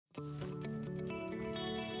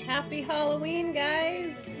Happy Halloween,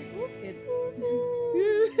 guys.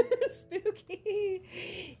 Spooky.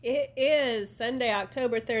 It is Sunday,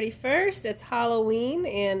 October 31st. It's Halloween,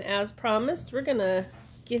 and as promised, we're going to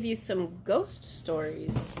give you some ghost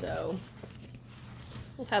stories. So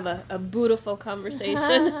we'll have a beautiful conversation.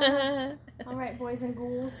 All right, boys and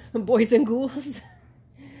ghouls. Boys and ghouls.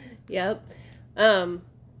 Yep.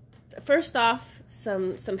 First off,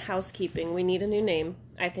 some housekeeping. We need a new name.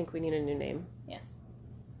 I think we need a new name. Yes,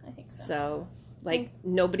 I think so. So,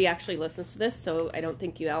 nobody actually listens to this, so I don't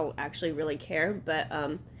think you all actually really care. But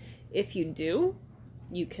if you do,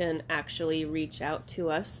 you can actually reach out to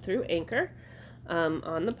us through Anchor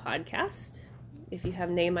on the podcast. If you have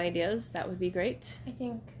name ideas, that would be great. I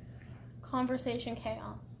think Conversation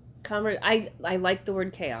Chaos. I like the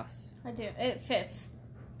word chaos. I do. It fits.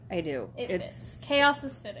 I do. It fits. Chaos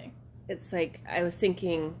is fitting. It's like, I was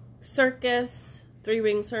thinking circus,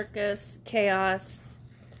 three-ring circus, chaos,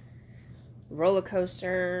 roller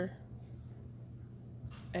coaster.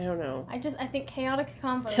 I don't know. I think chaotic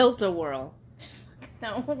combos. Tilt-a-whirl.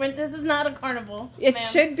 No, this is not a carnival. It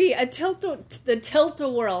should be the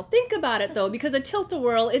tilt-a-whirl. Think about it, though, because a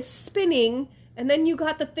tilt-a-whirl, it's spinning, and then you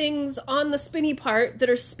got the things on the spinny part that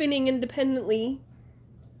are spinning independently.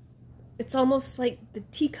 It's almost like the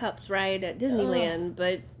teacups ride at Disneyland,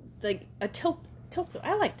 but like a tilt.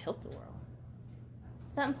 I like tilt-a-whirl.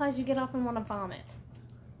 That implies you get off and want to vomit.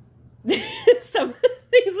 Some of the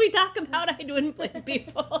things we talk about, I wouldn't blame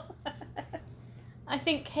people. I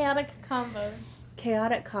think chaotic combos.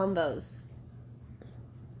 Chaotic combos.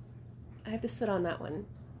 I have to sit on that one.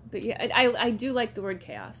 But yeah, I do like the word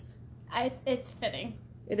chaos. It's fitting.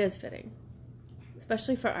 It is fitting.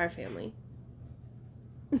 Especially for our family.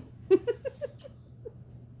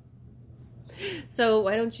 So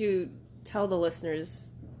why don't you tell the listeners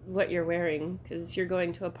what you're wearing, because you're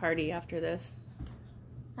going to a party after this.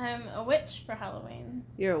 I'm a witch for Halloween.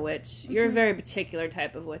 You're a witch. You're a very particular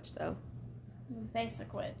type of witch, though.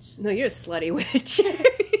 Basic witch. No, you're a slutty witch.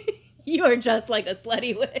 You are just like a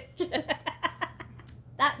slutty witch.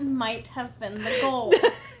 That might have been the goal.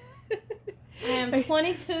 I am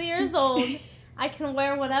 22 years old. I can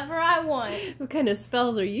wear whatever I want. What kind of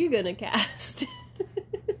spells are you gonna cast?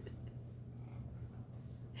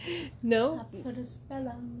 No? I put a spell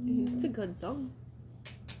on you. It's a good song.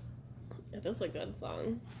 It is a good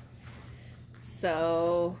song.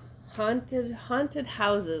 So, haunted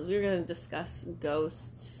houses. We're going to discuss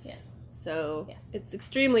ghosts. Yes. So, yes. It's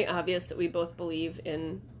extremely obvious that we both believe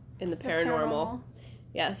in the paranormal.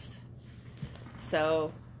 Yes.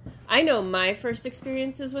 So, I know my first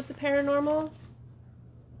experiences with the paranormal,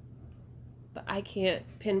 but I can't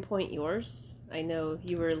pinpoint yours. I know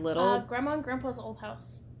you were little. Grandma and Grandpa's old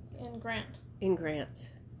house in Grant. In Grant.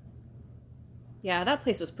 Yeah, that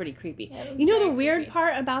place was pretty creepy. Yeah, you know the weird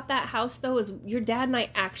part about that house, though, is your dad and I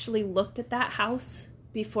actually looked at that house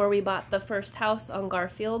before we bought the first house on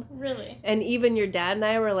Garfield. Really? And even your dad and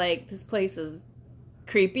I were like, this place is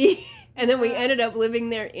creepy. And then we ended up living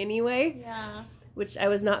there anyway. Yeah. Which I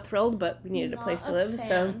was not thrilled, but we needed a place to live.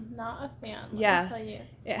 So not a fan. Yeah. Let me tell you.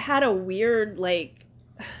 It had a weird,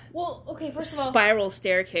 well, okay, first of all, spiral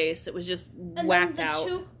staircase that was just whacked out. And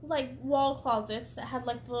then the two, wall closets that had,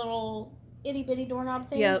 the little itty-bitty doorknob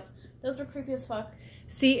things. Yep. Those were creepy as fuck.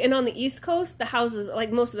 See, and on the East Coast, the houses,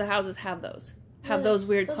 most of the houses have those. Have those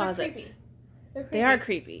weird those closets. Are creepy. They're creepy. They are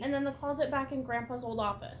creepy. And then the closet back in Grandpa's old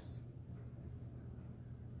office.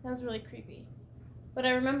 That was really creepy. But I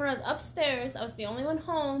remember I was upstairs. I was the only one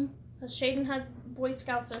home. Because Shaden had Boy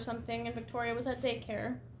Scouts or something, and Victoria was at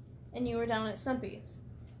daycare. And you were down at Snumpy's.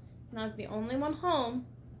 And I was the only one home.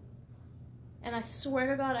 And I swear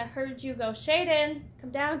to God, I heard you go, Shaden, come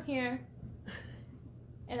down here.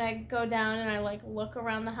 And I go down and I, look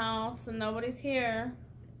around the house and nobody's here.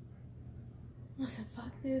 I said, fuck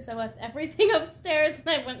this. I left everything upstairs and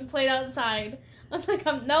I went and played outside. I was like,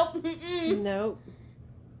 nope. Mm-mm. Nope.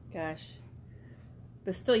 Gosh.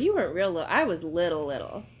 But still, you weren't real little. I was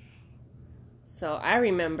little. So I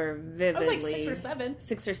remember vividly. I was 6 or 7.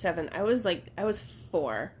 6 or 7. I was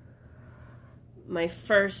 4. My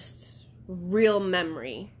first real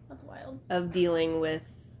memory. That's wild. Of dealing with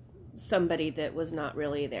somebody that was not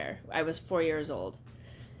really there. I was 4 years old.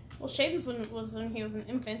 Well, Shaden's was when he was an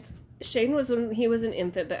infant. Shaden was when he was an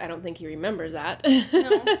infant, but I don't think he remembers that.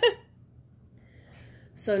 No.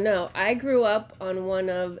 So no, I grew up on one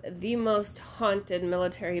of the most haunted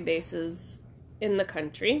military bases in the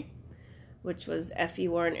country, which was F.E.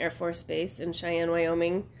 Warren Air Force Base in Cheyenne,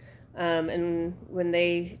 Wyoming. And when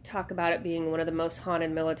they talk about it being one of the most haunted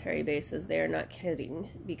military bases, they are not kidding,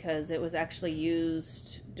 because it was actually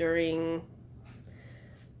used during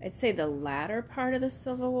I'd say the latter part of the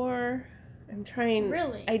Civil War. I'm trying.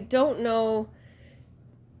 Really? I don't know.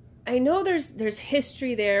 I know there's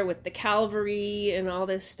history there with the cavalry and all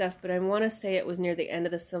this stuff, but I want to say it was near the end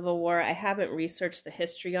of the Civil War. I haven't researched the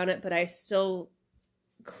history on it, but I still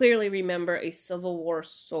clearly remember a Civil War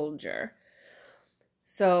soldier.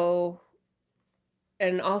 So,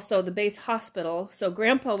 and also the base hospital. So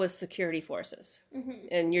Grandpa was security forces,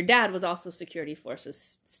 and your dad was also security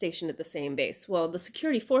forces stationed at the same base. Well, the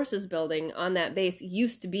security forces building on that base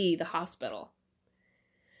used to be the hospital.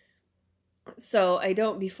 So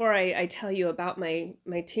before I tell you about my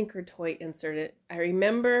Tinker Toy incident, I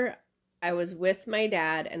remember I was with my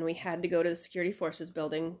dad and we had to go to the security forces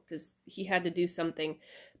building because he had to do something.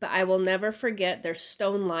 But I will never forget their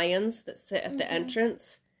stone lions that sit at the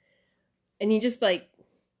entrance. And you just like...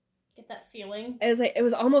 Get that feeling? It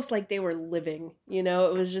was almost like they were living, you know?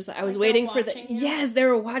 It was just, I was like waiting for the... You? Yes, they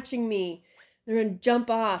were watching me. They were going to jump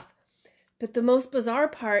off. But the most bizarre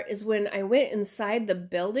part is when I went inside the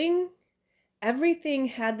building... Everything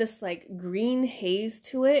had this like green haze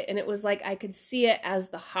to it, and it was like I could see it as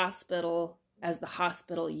the hospital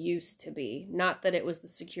used to be. Not that it was the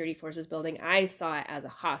security forces building. I saw it as a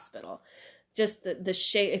hospital. Just the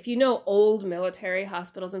shade. If you know old military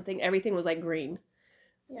hospitals and things, everything was like green.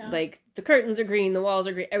 Yeah. Like the curtains are green, the walls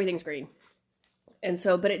are green, everything's green. And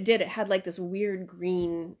so, but it had like this weird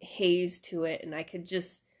green haze to it, and I could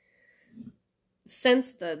just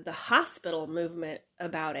sense the hospital movement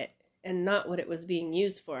about it. And not what it was being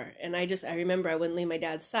used for. And I remember I wouldn't leave my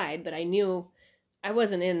dad's side, but I knew I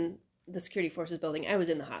wasn't in the security forces building. I was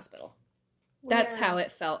in the hospital. Weird. That's how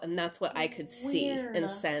it felt, and that's what I could see and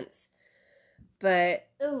sense. But...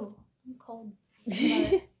 Ooh, I'm cold.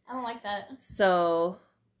 I don't like that. So,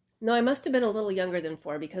 no, I must have been a little younger than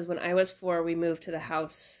 4, because when I was 4, we moved to the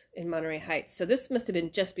house in Monterey Heights. So this must have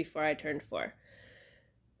been just before I turned 4.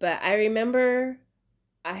 But I remember...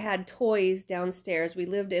 I had toys downstairs. We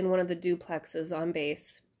lived in one of the duplexes on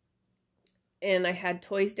base. And I had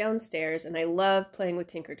toys downstairs, and I loved playing with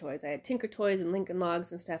Tinker Toys. I had Tinker Toys and Lincoln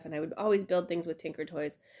Logs and stuff, and I would always build things with Tinker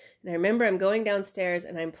Toys. And I remember I'm going downstairs,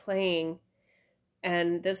 and I'm playing,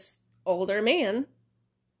 and this older man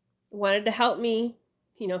wanted to help me.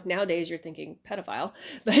 You know, nowadays you're thinking pedophile,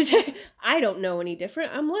 but I don't know any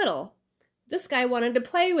different. I'm little. This guy wanted to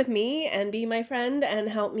play with me and be my friend and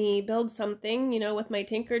help me build something, you know, with my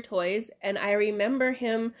Tinker Toys. And I remember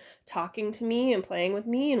him talking to me and playing with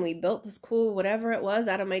me, and we built this cool whatever it was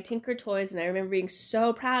out of my Tinker Toys. And I remember being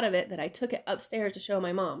so proud of it that I took it upstairs to show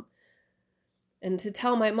my mom. And to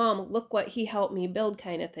tell my mom, look what he helped me build,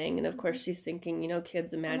 kind of thing. And of course she's thinking, you know,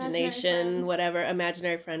 kids' imagination, whatever,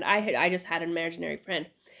 imaginary friend. I just had an imaginary friend.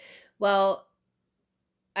 Well...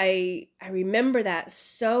 I remember that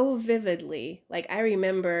so vividly. Like, I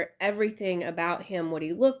remember everything about him, what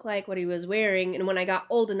he looked like, what he was wearing. And when I got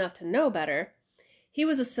old enough to know better, he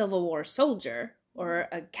was a Civil War soldier or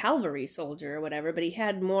a cavalry soldier or whatever, but he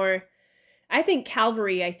had more, I think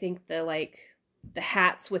cavalry, the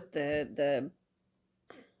hats with the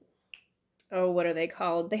what are they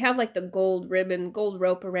called? They have like the gold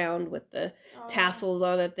rope around with the tassels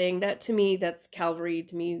on the thing. That, to me, that's cavalry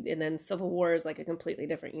to me. And then Civil War is like a completely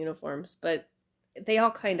different uniforms, but they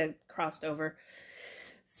all kind of crossed over.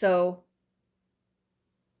 So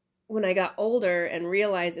when I got older and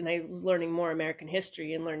realized, and I was learning more American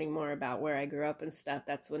history and learning more about where I grew up and stuff,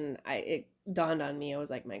 that's when it dawned on me. I was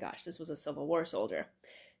like, my gosh, this was a Civil War soldier.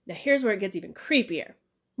 Now here's where it gets even creepier.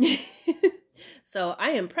 So I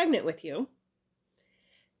am pregnant with you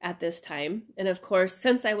at this time. And of course,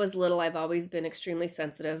 since I was little, I've always been extremely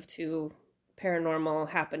sensitive to paranormal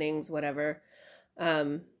happenings, whatever.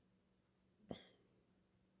 I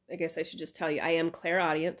guess I should just tell you, I am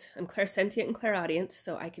clairaudient. I'm clairsentient and clairaudient,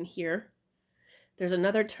 so I can hear. There's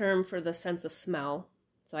another term for the sense of smell.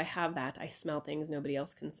 So I have that. I smell things nobody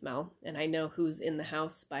else can smell. And I know who's in the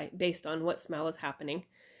house based on what smell is happening.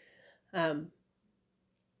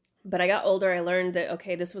 But I got older, I learned that,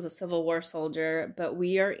 okay, this was a Civil War soldier, but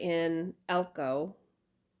we are in Elko,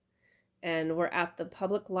 and we're at the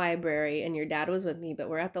public library, and your dad was with me, but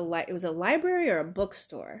we're at it was a library or a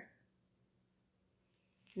bookstore?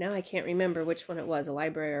 Now I can't remember which one it was, a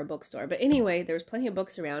library or a bookstore. But anyway, there was plenty of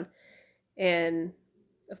books around, and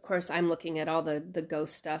of course I'm looking at all the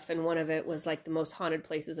ghost stuff, and one of it was like the most haunted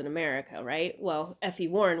places in America, right? Well, F.E.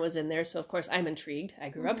 Warren was in there, so of course I'm intrigued. I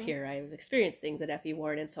grew up here. I've experienced things at F.E.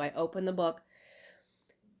 Warren, and so I opened the book,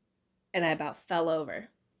 and I about fell over.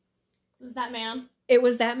 Was that man? It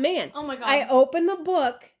was that man. Oh my God. I opened the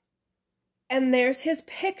book, and there's his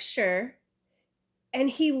picture, and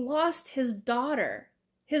he lost his daughter.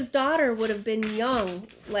 his daughter would have been young,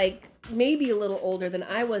 like maybe a little older than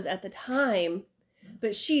I was at the time,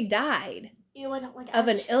 but she died Ew, I don't like of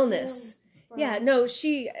an illness. Ew, Yeah, no,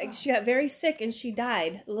 she got very sick and she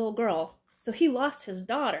died, a little girl. So he lost his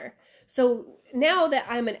daughter. So now that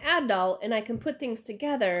I'm an adult and I can put things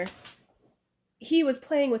together, he was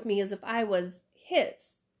playing with me as if I was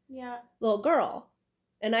his little girl.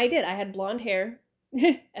 And I did. I had blonde hair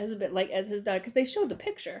as his daughter, because they showed the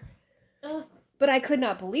picture. But I could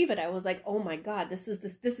not believe it. I was like, oh my God, this is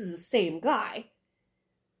the same guy.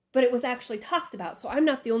 But it was actually talked about. So I'm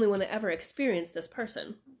not the only one that ever experienced this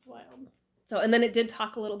person. That's wild. So, and then it did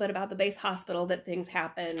talk a little bit about the base hospital, that things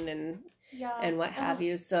happen and what have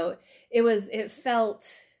you. So it felt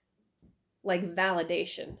like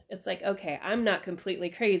validation. It's like, okay, I'm not completely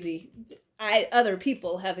crazy. Other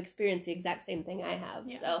people have experienced the exact same thing I have.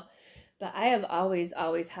 Yeah. So, but I have always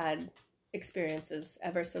had experiences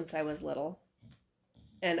ever since I was little.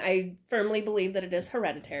 And I firmly believe that it is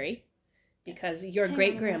hereditary, because your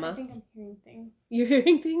great-grandma... I think I'm hearing things. You're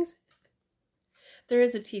hearing things? There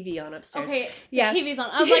is a TV on upstairs. Okay, the TV's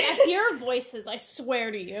on. I was like, I hear voices, I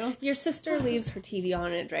swear to you. Your sister leaves her TV on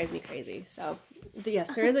and it drives me crazy. So, yes,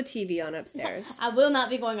 there is a TV on upstairs. I will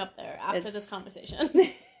not be going up there after this conveation.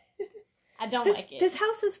 I don't like it. This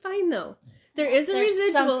house is fine, though. There's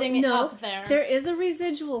residual. Something up there. There is a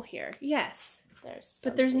residual here. Yes.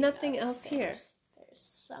 But there's nothing else here. There's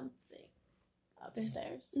something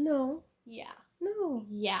upstairs. No. Yeah. No.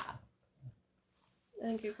 Yeah. I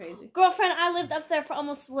think you're crazy. Girlfriend, I lived up there for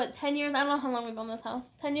almost, 10 years? I don't know how long we've owned this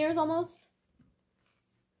house. 10 years almost?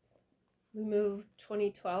 We moved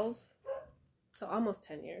 2012. So almost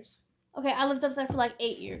 10 years. Okay, I lived up there for like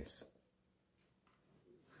 8 years.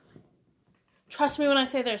 Trust me when I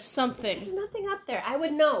say there's something. There's nothing up there. I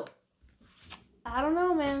would know. I don't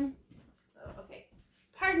know, man. So, okay.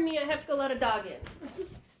 Pardon me, I have to go let a dog in.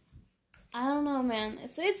 I don't know, man.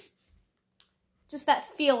 It's just that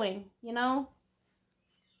feeling, you know?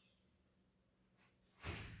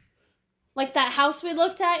 Like that house we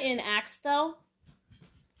looked at in Axtell.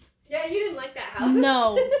 Yeah, you didn't like that house?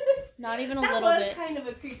 No, not even a little bit. That was kind of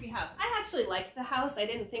a creepy house. I actually liked the house. I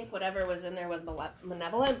didn't think whatever was in there was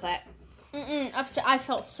malevolent, but... I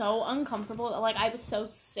felt so uncomfortable. Like, I was so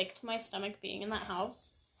sick to my stomach being in that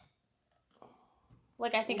house.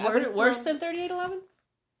 Like, I think I would have worse than 3811?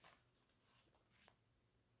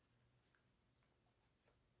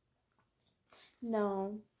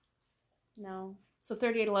 No. So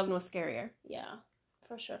 3811 was scarier. Yeah,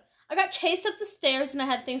 for sure. I got chased up the stairs and I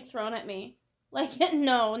had things thrown at me. Like,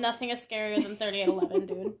 no, nothing is scarier than 3811,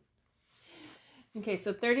 dude. Okay,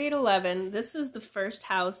 so 3811, this is the first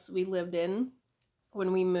house we lived in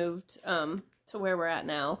when we moved to where we're at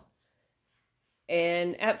now.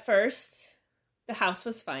 And at first, the house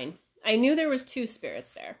was fine. I knew there was 2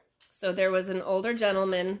 spirits there. So there was an older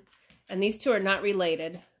gentleman, and these 2 are not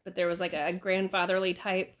related, but there was like a grandfatherly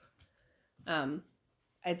type.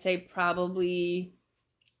 I'd say probably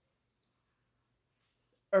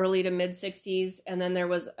early to mid-60s. And then there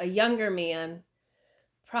was a younger man,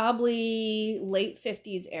 probably late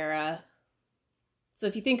 50s era. So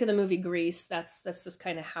if you think of the movie Grease, that's just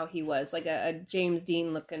kind of how he was. Like a James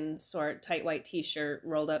Dean looking sort, tight white t-shirt,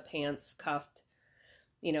 rolled up pants, cuffed,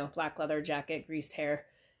 black leather jacket, greased hair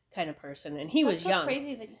kind of person. And he was young. That's so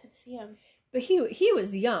crazy that you could see him. But he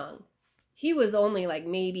was young. He was only like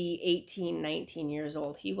maybe 18, 19 years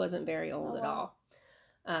old. He wasn't very old at all.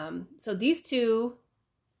 So these 2,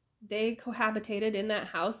 they cohabitated in that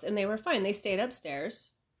house and they were fine. They stayed upstairs.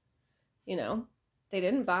 They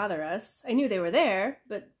didn't bother us. I knew they were there,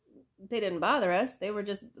 but they didn't bother us. They were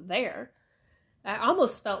just there. I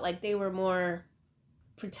almost felt like they were more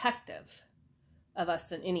protective of us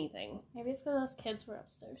than anything. Maybe it's because us kids were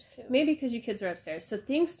upstairs too. Maybe because you kids were upstairs. So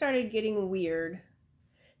things started getting weird.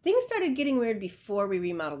 Things started getting weird before we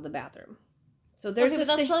remodeled the bathroom. So there's this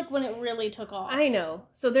that's thing, like when it really took off. I know.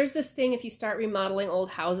 So there's this thing, if you start remodeling old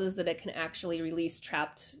houses, that it can actually release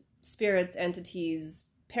trapped spirits, entities,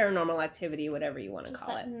 paranormal activity, whatever you want to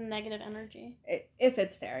call it. Negative energy. If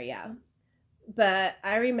it's there, yeah. But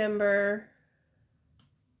I remember,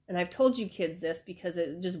 and I've told you kids this because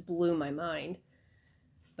it just blew my mind,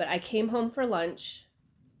 but I came home for lunch.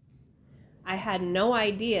 I had no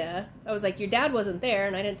idea. I was like, your dad wasn't there,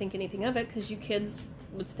 and I didn't think anything of it because you kids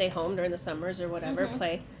would stay home during the summers or whatever,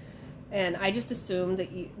 play. And I just assumed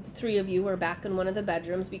that the 3 of you were back in one of the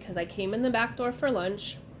bedrooms because I came in the back door for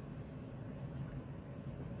lunch.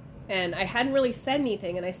 And I hadn't really said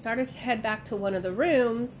anything, and I started to head back to one of the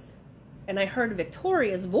rooms, and I heard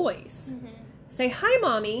Victoria's voice say, "Hi,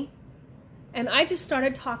 Mommy." And I just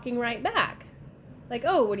started talking right back. like,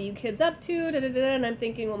 oh, what are you kids up to? Da, da, da, da. And I'm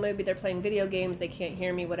thinking, well, maybe they're playing video games. They can't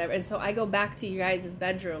hear me, whatever. And so I go back to you guys'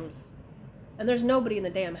 bedrooms, and there's nobody in the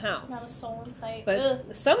damn house. Not a soul in sight. But Ugh.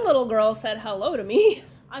 some little girl said hello to me.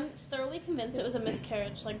 I'm thoroughly convinced it was a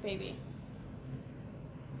miscarriage, like baby.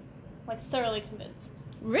 Like, thoroughly convinced.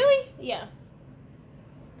 Really? Yeah.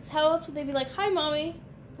 Because how else would they be like, hi, Mommy?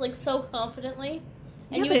 Like, so confidently.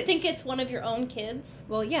 And Yeah, you but would think it's one of your own kids.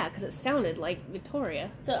 Well, yeah, because it sounded like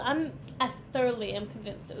Victoria. So I thoroughly am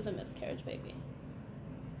convinced it was a miscarriage baby.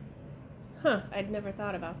 Huh, I'd never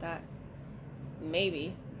thought about that.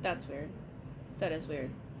 Maybe. That's weird. That is weird.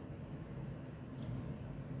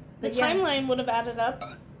 The But yeah. timeline would have added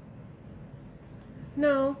up,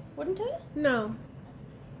 No. wouldn't it? No.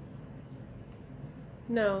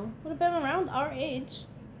 No. Would have been around our age.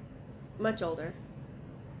 Much older.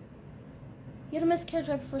 You had a miscarriage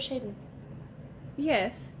right before Shaden.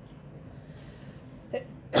 Yes.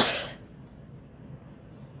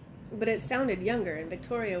 But it sounded younger, and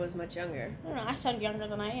Victoria was much younger. I don't know, I sound younger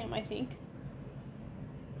than I am, I think.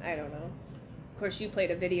 I don't know. Of course, you played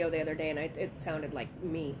a video the other day, and it sounded like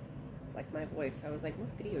me. Like my voice. I was like, what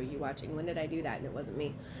video are you watching? When did I do that? And it wasn't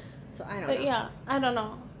me. So I don't know. But yeah, I don't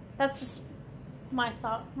know. That's just my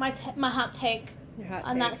thought, my hot take Your hot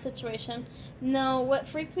on take. that situation. No, what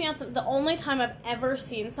freaked me out, the only time I've ever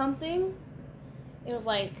seen something, it was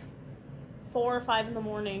like 4 or 5 in the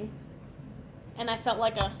morning, and I felt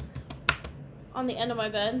like on the end of my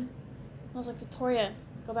bed. I was like, Victoria,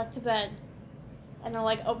 go back to bed. And I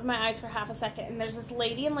like opened my eyes for half a second, and there's this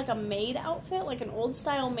lady in like a maid outfit, like an old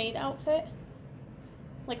style maid outfit,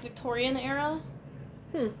 like Victorian era,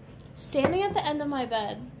 standing at the end of my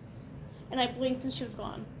bed, and I blinked and she was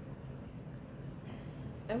gone.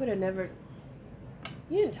 I would have never...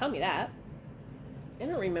 You didn't tell me that. I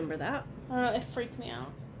don't remember that. I don't know, it freaked me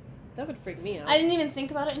out. That would freak me out. I didn't even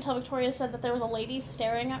think about it until Victoria said that there was a lady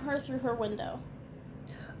staring at her through her window.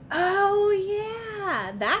 Oh,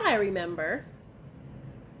 yeah. That I remember.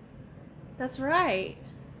 That's right.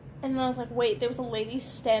 And then I was like, wait, there was a lady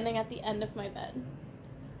standing at the end of my bed.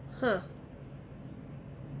 Huh.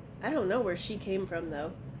 I don't know where she came from,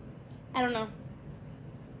 though. I don't know.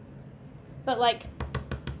 But, like,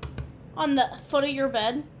 on the foot of your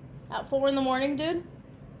bed at 4 in the morning, dude,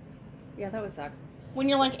 Yeah, that would suck. when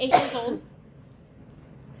you're like 8 years old.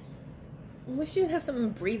 I wish you didn't have something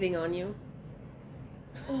breathing on you.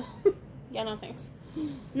 Yeah, no thanks.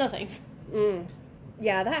 No thanks.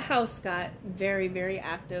 Yeah, that house got very, very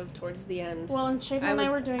active towards the end. Well, and Shaden and I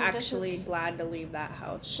were doing actually dishes. glad to leave that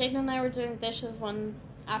house. Shaden and I were doing dishes one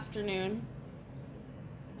afternoon,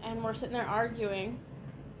 and we're sitting there arguing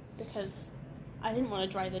because I didn't want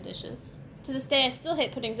to dry the dishes. To this day, I still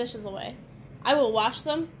hate putting dishes away. I will wash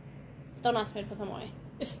them. Don't ask me to put them away.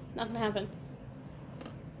 It's not going to happen.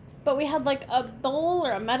 But we had like a bowl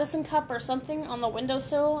or a medicine cup or something on the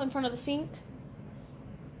windowsill in front of the sink.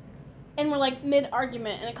 And we're like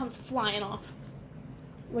mid-argument and it comes flying off.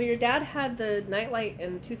 Well, your dad had the nightlight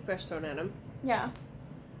and toothbrush thrown at him. Yeah.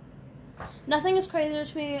 Nothing is crazier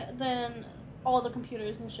to me than all the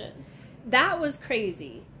computers and shit. That was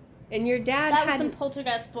crazy. And your dad That was some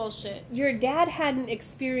poltergeist bullshit. Your dad hadn't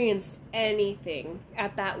experienced anything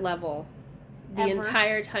at that level the Ever.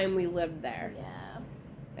 entire time we lived there. Yeah.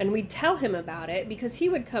 And we'd tell him about it because he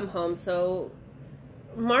would come home. So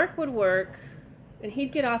Mark would work and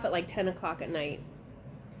he'd get off at like 10 o'clock at night.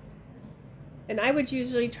 And I would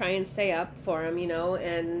usually try and stay up for him, you know,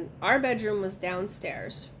 and our bedroom was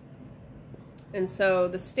downstairs. And so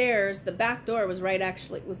the stairs, the back door was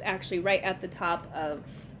actually right at the top of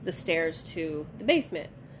the stairs to the basement.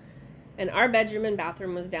 And our bedroom and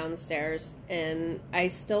bathroom was downstairs. And I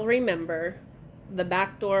still remember the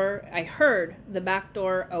back door, I heard the back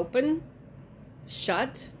door open,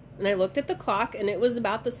 shut, and I looked at the clock, and it was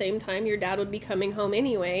about the same time your dad would be coming home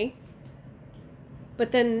anyway.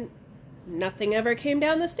 But then nothing ever came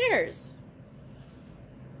down the stairs.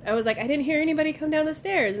 I was like, I didn't hear anybody come down the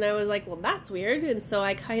stairs. And I was like, well, that's weird. And so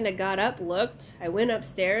I kind of got up, looked. I went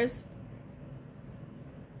upstairs.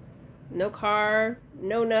 No car,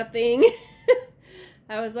 no nothing.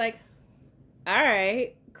 I was like, all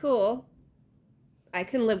right, cool. I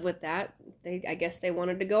can live with that. I guess they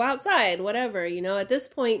wanted to go outside, whatever. You know, at this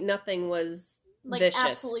point, nothing was Like, vicious.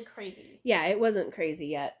 absolutely crazy. Yeah, it wasn't crazy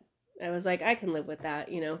yet. I was like, I can live with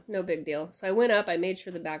that, you know, no big deal. So I went up, I made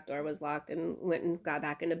sure the back door was locked and went and got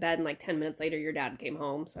back into bed. And like 10 minutes later, your dad came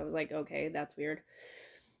home. So I was like, okay, that's weird.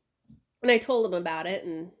 And I told him about it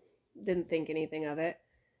and didn't think anything of it.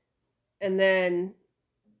 And then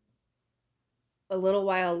a little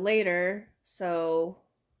while later, so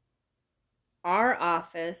our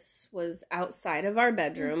office was outside of our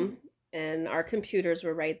bedroom and our computers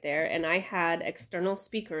were right there, and I had external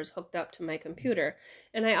speakers hooked up to my computer,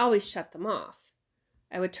 and I always shut them off.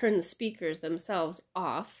 I would turn the speakers themselves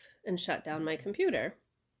off and shut down my computer.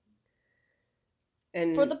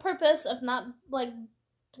 And for the purpose of not, like,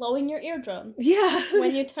 blowing your eardrums. Yeah.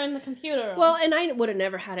 When you turn the computer on. Well, and I would have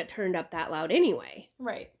never had it turned up that loud anyway.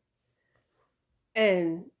 Right.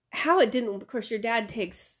 And how it didn't, of course, your dad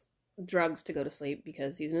takes drugs to go to sleep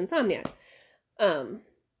because he's an insomniac.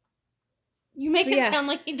 You make it sound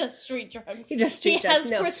like he does street drugs. He does street drugs.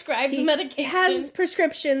 He has prescribed medication. He has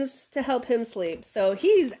prescriptions to help him sleep. So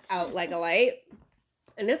he's out like a light.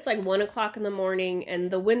 And it's like 1 o'clock in the morning,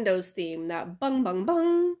 and the Windows theme, that bung, bung,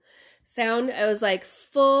 bung sound, I was like,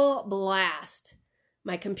 full blast.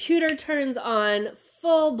 My computer turns on,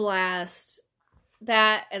 full blast.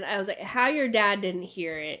 That, and I was like, how your dad didn't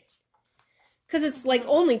hear it? Because it's like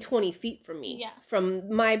only 20 feet from me. Yeah.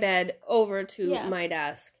 From my bed over to my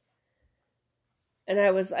desk. And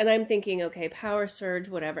I'm thinking, okay, power surge,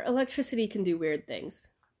 whatever. Electricity can do weird things,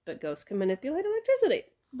 but ghosts can manipulate electricity.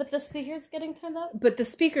 But the speaker's getting turned up? But the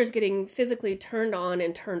speaker's getting physically turned on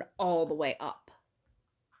and turned all the way up.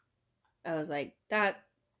 I was like,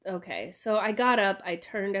 okay. So I got up, I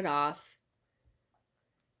turned it off.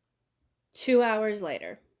 2 hours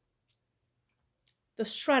later, the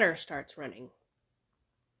shredder starts running.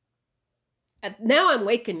 And now I'm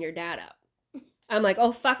waking your dad up. I'm like,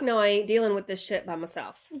 oh, fuck no, I ain't dealing with this shit by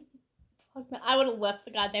myself. Fuck no, I would have left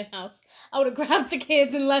the goddamn house. I would have grabbed the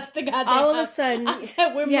kids and left the goddamn house. All of a sudden, I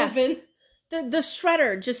said, we're moving. The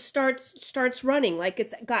shredder just starts running like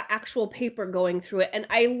it's got actual paper going through it. And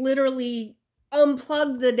I literally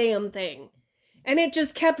unplugged the damn thing. And it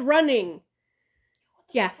just kept running.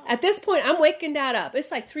 Yeah, at this point, I'm waking Dad up.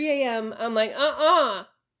 It's like 3 a.m. I'm like, Hell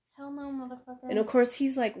no, motherfucker. And of course,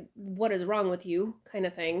 he's like, what is wrong with you? Kind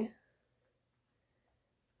of thing.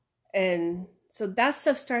 And so that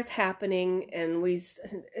stuff starts happening, and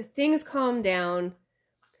things calm down.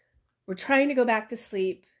 We're trying to go back to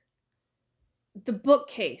sleep. The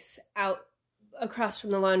bookcase out across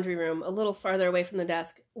from the laundry room, a little farther away from the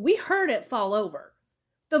desk, we heard it fall over.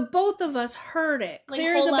 The both of us heard it,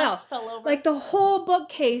 clear as a bell. Fell over. Like the whole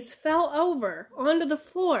bookcase fell over onto the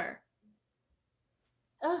floor.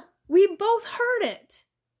 We both heard it.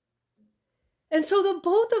 And so the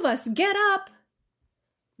both of us get up.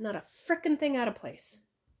 Not a frickin' thing out of place.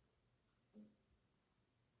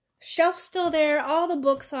 Shelf still there, all the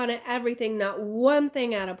books on it, everything, not one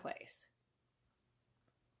thing out of place.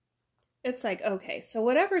 It's like, okay, so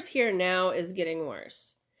whatever's here now is getting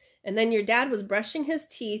worse. And then your dad was brushing his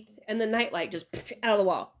teeth, and the nightlight just out of the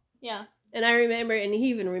wall. Yeah. And I remember, and he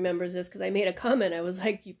even remembers this because I made a comment. I was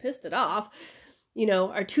like, you pissed it off. You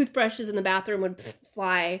know, our toothbrushes in the bathroom would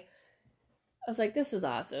fly. I was like, this is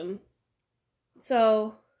awesome.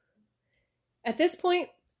 So at this point,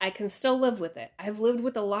 I can still live with it. I've lived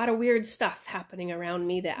with a lot of weird stuff happening around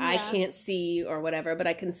me that I can't see or whatever, but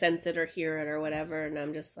I can sense it or hear it or whatever. And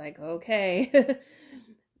I'm just like, okay,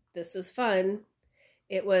 this is fun.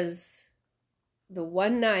 It was the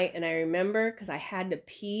one night, and I remember because I had to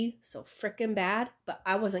pee so frickin' bad, but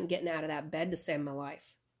I wasn't getting out of that bed to save my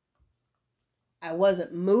life. I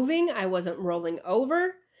wasn't moving. I wasn't rolling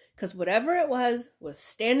over. Because whatever it was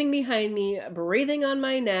standing behind me, breathing on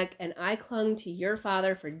my neck, and I clung to your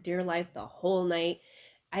father for dear life the whole night.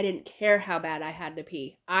 I didn't care how bad I had to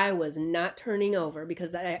pee. I was not turning over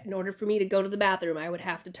because in order for me to go to the bathroom, I would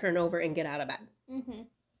have to turn over and get out of bed. Mm-hmm.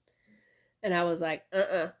 And I was like,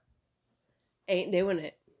 ain't doing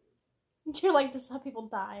it. You're like, this is how people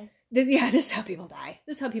die. This is how people die.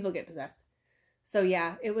 This is how people get possessed. So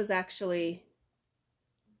yeah, it was actually...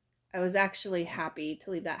 I was actually happy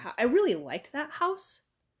to leave that house. I really liked that house.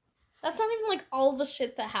 That's not even like all the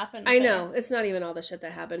shit that happened. I know. It's not even all the shit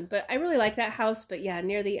that happened. But I really liked that house. But yeah,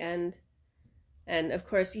 near the end. And of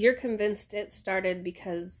course, you're convinced it started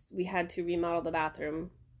because we had to remodel the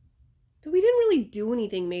bathroom. But we didn't really do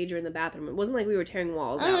anything major in the bathroom. It wasn't like we were tearing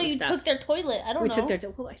walls out and stuff. You took their toilet. I don't know. We took their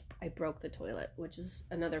toilet. Well, I broke the toilet, which is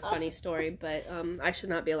another funny story. But I should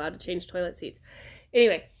not be allowed to change toilet seats.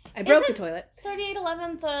 Anyway, I broke the toilet.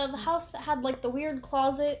 3811th, the house that had like the weird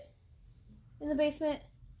closet in the basement?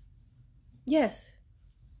 Yes.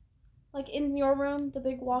 Like in your room, the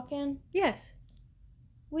big walk-in? Yes.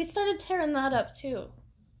 We started tearing that up too.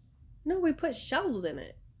 No, we put shelves in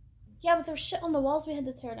it. Yeah, but there was shit on the walls we had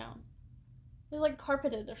to tear down. It was like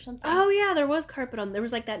carpeted or something. Oh yeah, there was carpet on. There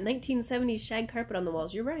was like that 1970s shag carpet on the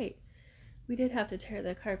walls. You're right. We did have to tear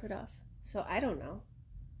the carpet off. So I don't know.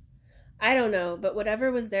 But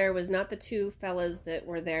whatever was there was not the two fellas that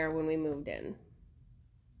were there when we moved in.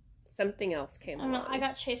 something else came I don't know. along. I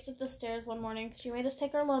got chased up the stairs one morning because you made us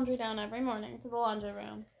take our laundry down every morning to the laundry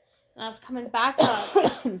room. And I was coming back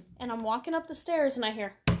up, and I'm walking up the stairs, and I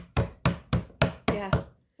hear... Yeah.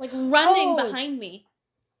 Like, running behind me.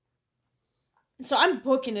 So I'm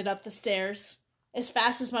booking it up the stairs as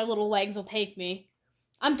fast as my little legs will take me.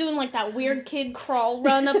 I'm doing, like, that weird kid crawl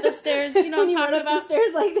run up the stairs. You know what I'm talking about? The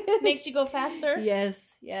stairs like this. Makes you go faster. Yes,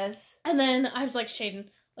 yes. And then I was like, Shaden,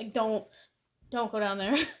 like, don't go down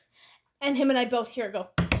there. And him and I both hear it go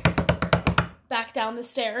back down the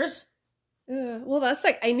stairs. Well, that's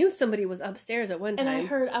like, I knew somebody was upstairs at one time.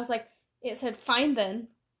 And I was like, it said, fine then,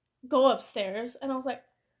 go upstairs. And I was like,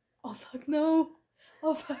 oh, fuck no.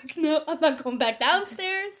 Oh, fuck no. I'm not going back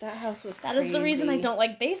downstairs. That house was That crazy. is the reason I don't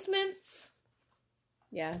like basements.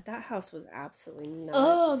 Yeah, that house was absolutely nuts.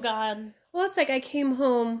 Oh, God. Well, it's like I came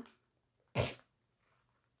home. I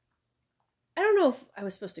don't know if I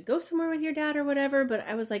was supposed to go somewhere with your dad or whatever, but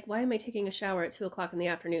I was like, why am I taking a shower at 2 o'clock in the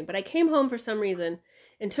afternoon? But I came home for some reason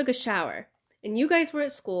and took a shower. And you guys were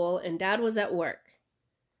at school and Dad was at work.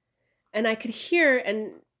 And I could hear,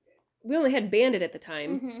 and we only had Bandit at the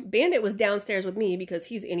time. Mm-hmm. Bandit was downstairs with me because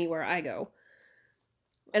he's anywhere I go.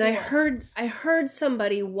 And I heard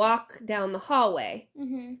somebody walk down the hallway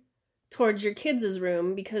towards your kids'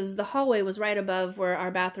 room because the hallway was right above where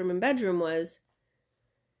our bathroom and bedroom was.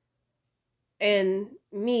 And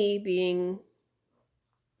me being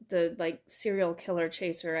the, like, serial killer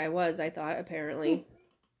chaser I thought, apparently.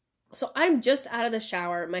 So I'm just out of the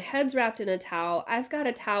shower. My head's wrapped in a towel. I've got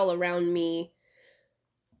a towel around me.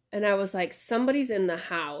 And I was like, somebody's in the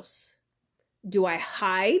house. Do I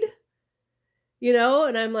hide? You know?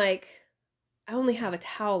 And I'm like, I only have a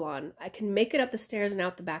towel on. I can make it up the stairs and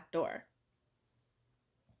out the back door.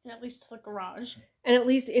 And at least to the garage. And at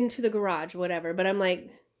least into the garage, whatever. But I'm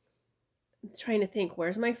like, I'm trying to think,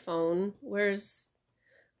 where's my phone? Where's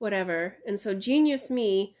whatever? And so genius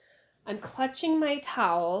me, I'm clutching my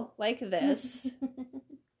towel like this.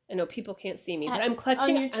 I know people can't see me, but I'm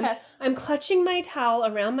clutching on your chest. I'm clutching my towel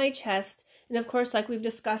around my chest. And of course, like we've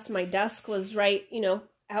discussed, my desk was right,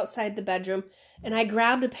 outside the bedroom. And I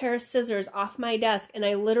grabbed a pair of scissors off my desk and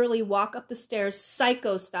I literally walk up the stairs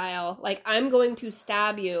psycho style. Like, I'm going to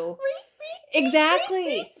stab you.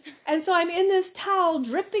 Exactly. And so I'm in this towel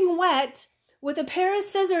dripping wet with a pair of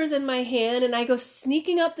scissors in my hand, and I go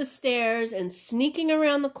sneaking up the stairs and sneaking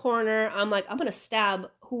around the corner. I'm like, I'm going to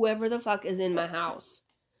stab whoever the fuck is in my house.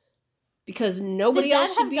 Because nobody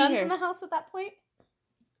else should be here. Did Dad have guns in the house at that point?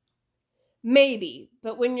 Maybe.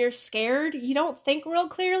 But when you're scared, you don't think real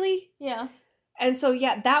clearly. Yeah. And so,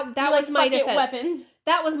 yeah, that was my defense. Weapon.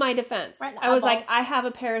 That was my defense. Right, I was like, I have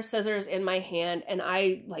a pair of scissors in my hand, and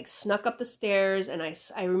I, like, snuck up the stairs, and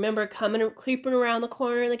I remember creeping around the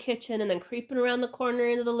corner in the kitchen, and then creeping around the corner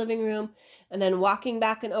into the living room, and then walking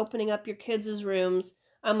back and opening up your kids' rooms.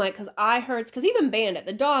 I'm like, because even Bandit,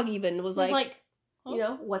 the dog even, was like,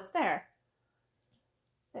 oh. What's there?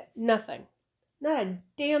 Nothing. Not a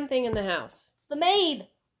damn thing in the house. It's the maid.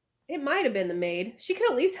 It might have been the maid. She could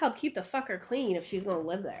at least help keep the fucker clean if she's going to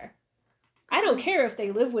live there. I don't care if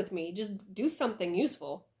they live with me. Just do something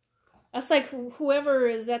useful. That's like whoever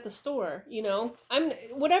is at the store,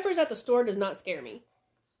 whatever's at the store does not scare me.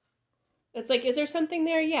 It's like, is there something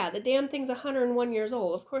there? Yeah, the damn thing's 101 years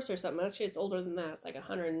old. Of course there's something. That shit's older than that. It's like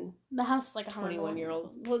 100. The house is like 121 year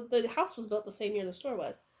old. Well, the house was built the same year the store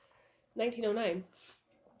was. 1909.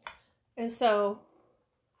 And so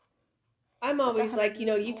I'm always like,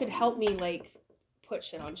 you could help me, like, put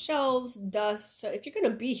shit on shelves, dust. So if you're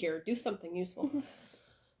going to be here, do something useful.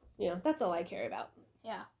 That's all I care about.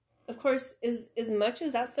 Yeah. Of course, as much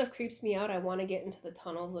as that stuff creeps me out, I want to get into the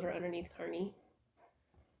tunnels that are underneath Kearney.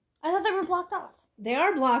 I thought they were blocked off. They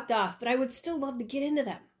are blocked off, but I would still love to get into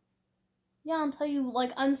them. Yeah, until you,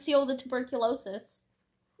 like, unseal the tuberculosis.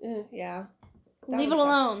 Yeah. Leave it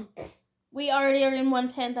alone. We already are in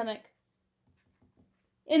one pandemic.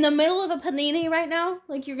 In the middle of a panini right now?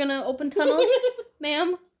 Like, you're gonna open tunnels?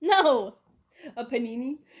 Ma'am? No! A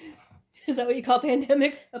panini? Is that what you call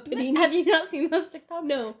pandemics? A panini? Have you not seen those TikToks?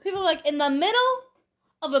 No. People are like, in the middle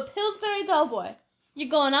of a Pillsbury Doughboy, you're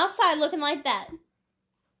going outside looking like that.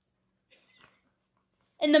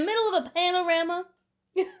 In the middle of a panorama,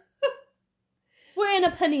 we're in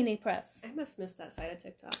a panini press. I must miss that side of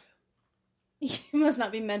TikTok. You must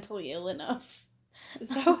not be mentally ill enough. Is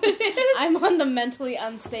that what it is? I'm on the mentally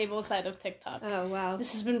unstable side of TikTok. Oh, wow.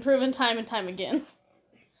 This has been proven time and time again.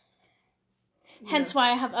 Yeah. Hence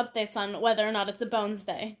why I have updates on whether or not it's a Bones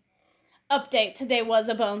Day. Update, today was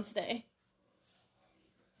a Bones Day.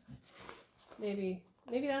 Maybe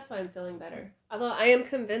Maybe that's why I'm feeling better. Although I am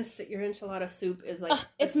convinced that your enchilada soup is like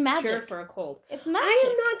it's a magic. cure for a cold. It's magic. I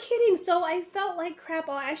am not kidding. So I felt like crap.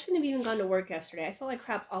 I shouldn't have even gone to work yesterday. I felt like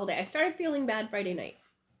crap all day. I started feeling bad Friday night.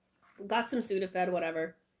 Got some Sudafed,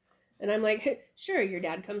 whatever. And I'm like, sure, your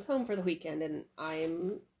dad comes home for the weekend and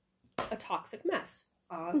I'm a toxic mess.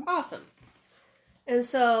 Awesome. And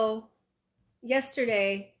so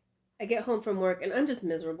yesterday I get home from work and I'm just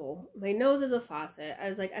miserable. My nose is a faucet. I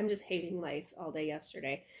was like, I'm just hating life all day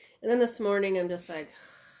yesterday. And then this morning I'm just like,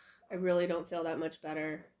 I really don't feel that much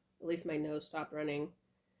better. At least my nose stopped running.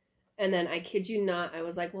 And then I kid you not, I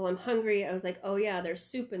was like, well, I'm hungry. I was like, oh yeah, there's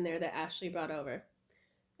soup in there that Ashleigh brought over.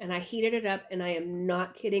 And I heated it up, and I am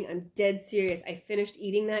not kidding. I'm dead serious. I finished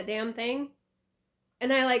eating that damn thing,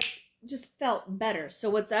 and I, like, just felt better. So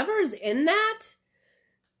whatever's in that,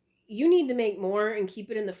 you need to make more and keep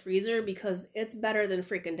it in the freezer because it's better than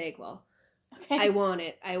freaking Dayquil. Okay. I want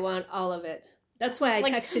it. I want all of it. That's why I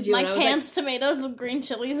texted you. My canned tomatoes with green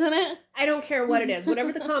chilies in it. I don't care what it is.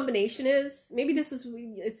 Whatever the combination is. Maybe this is,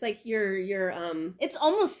 it's like your It's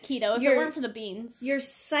almost keto if it weren't for the beans. You're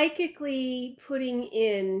psychically putting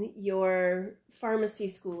in your pharmacy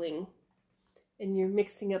schooling and you're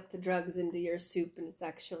mixing up the drugs into your soup and it's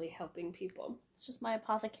actually helping people. It's just my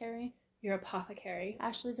apothecary. Your apothecary.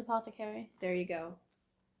 Ashleigh's apothecary. There you go.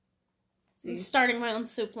 I'm starting my own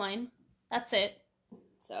soup line. That's it.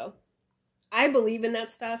 So... I believe in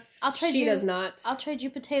that stuff. She does not. I'll trade you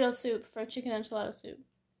potato soup for chicken enchilada soup.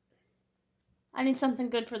 I need something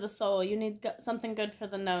good for the soul. You need something good for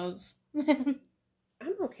the nose. I'm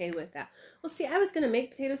okay with that. Well, see, I was going to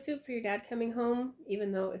make potato soup for your dad coming home,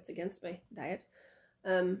 even though it's against my diet.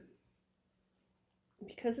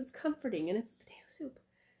 Because it's comforting and it's potato soup.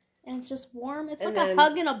 And it's just warm. It's like a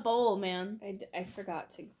hug in a bowl, man. I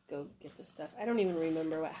forgot to go get the stuff. I don't even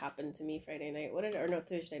remember what happened to me Friday night.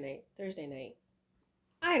 Thursday night. Thursday night.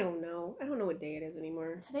 I don't know. I don't know what day it is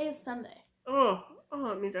anymore. Today is Sunday. Oh,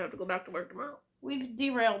 it means I have to go back to work tomorrow. We've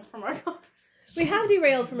derailed from our conversation. We have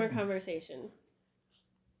derailed from our conversation.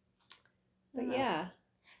 But yeah.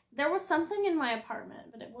 There was something in my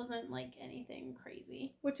apartment, but it wasn't like anything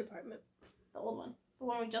crazy. Which apartment? The old one. The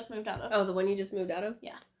one we just moved out of. Oh, the one you just moved out of?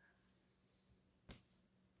 Yeah.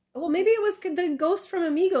 Well, maybe it was the ghost from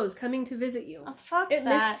Amigos coming to visit you. Oh, fuck it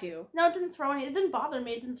that. Missed you. No, it didn't throw any. It didn't bother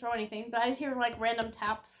me. It didn't throw anything. But I'd hear, like, random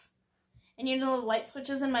taps. And you know the light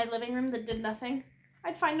switches in my living room that did nothing?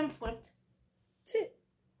 I'd find them flipped. And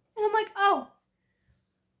I'm like, oh.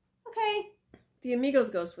 Okay. The Amigos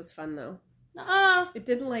ghost was fun, though. Nuh-uh. It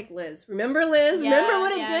didn't like Liz. Remember Liz? Yeah, Remember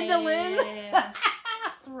what it did to Liz? Yeah.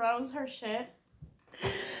 Throws her shit.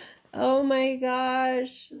 Oh my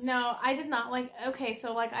gosh. No, I did not like... Okay,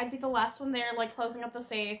 so, like, I'd be the last one there, like, closing up the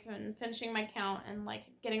safe and finishing my count and, like,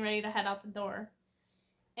 getting ready to head out the door.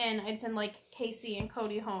 And I'd send, like, Casey and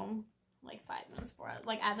Cody home, like, 5 minutes before,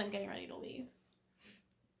 like, as I'm getting ready to leave.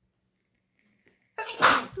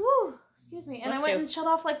 Woo, excuse me. And I went and shut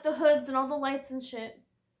off, like, the hoods and all the lights and shit.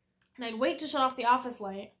 And I'd wait to shut off the office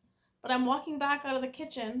light. But I'm walking back out of the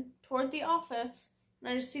kitchen toward the office, and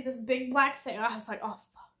I just see this big black thing. I was like, oh,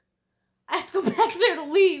 I have to go back there to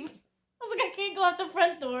leave. I was like, I can't go out the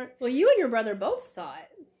front door. Well, you and your brother both saw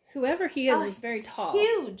it. Whoever he is was very tall.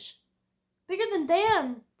 Huge. Bigger than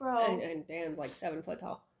Dan, bro. And Dan's like 7 foot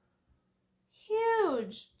tall.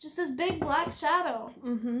 Huge. Just this big black shadow.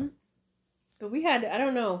 Mm-hmm. But we had, I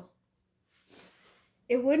don't know.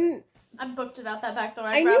 It wouldn't... I booked it out that back door.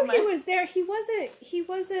 I knew he was there. He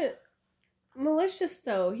wasn't malicious,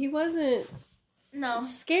 though. He wasn't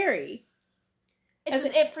scary.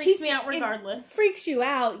 It freaks me out regardless. It freaks you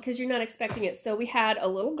out because you're not expecting it. So we had a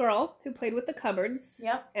little girl who played with the cupboards.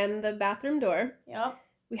 Yep. And the bathroom door. Yep.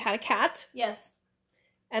 We had a cat. Yes.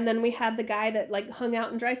 And then we had the guy that, like, hung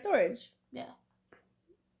out in dry storage. Yeah.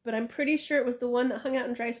 But I'm pretty sure it was the one that hung out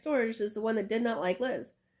in dry storage is the one that did not like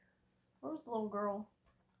Liz. Where was the little girl?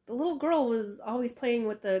 The little girl was always playing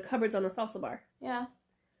with the cupboards on the salsa bar. Yeah.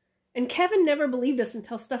 And Kevin never believed us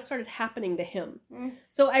until stuff started happening to him. Mm.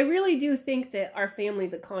 So I really do think that our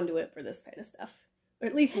family's a conduit for this kind of stuff. Or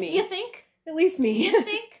at least me. You think? At least me. You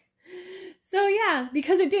think? So yeah,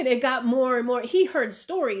 because it did. It got more and more. He heard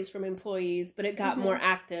stories from employees, but it got more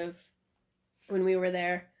active when we were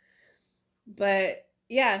there. But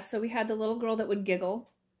yeah, so we had the little girl that would giggle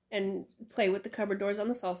and play with the cupboard doors on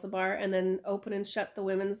the salsa bar and then open and shut the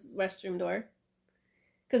women's restroom door.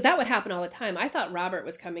 Because that would happen all the time. I thought Robert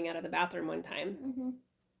was coming out of the bathroom one time. Mm-hmm.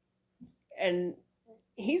 And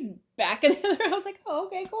he's back in there. I was like, oh,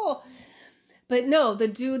 okay, cool. But no, the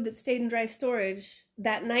dude that stayed in dry storage,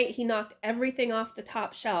 that night he knocked everything off the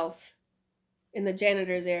top shelf in the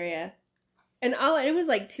janitor's area And it was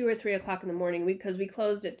like 2 or 3 o'clock in the morning because we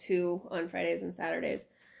closed at 2 on Fridays and Saturdays.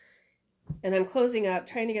 And I'm closing up,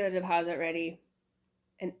 trying to get the deposit ready.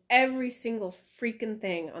 And every single freaking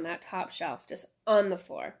thing on that top shelf just on the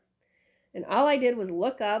floor. And all I did was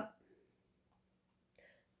look up.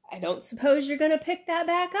 I don't suppose you're going to pick that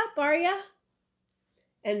back up, are ya?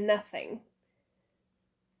 And nothing.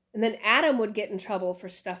 And then Adam would get in trouble for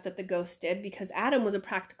stuff that the ghost did because Adam was a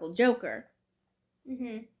practical joker.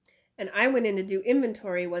 Mm-hmm. And I went in to do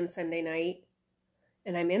inventory one Sunday night.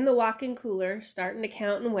 And I'm in the walk-in cooler starting to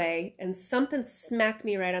count and weigh. And something smacked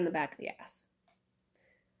me right on the back of the ass.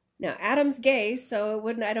 Now, Adam's gay, so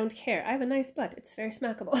I don't care. I have a nice butt. It's very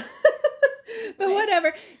smackable. But right.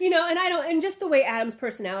 Whatever. And just the way Adam's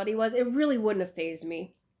personality was, it really wouldn't have fazed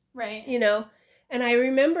me. Right. And I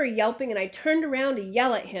remember yelping, and I turned around to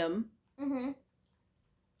yell at him. Mm-hmm.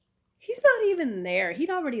 He's not even there. He'd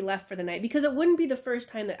already left for the night, because it wouldn't be the first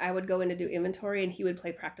time that I would go in to do inventory, and he would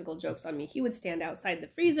play practical jokes on me. He would stand outside the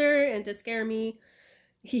freezer and to scare me.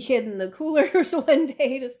 He hid in the coolers one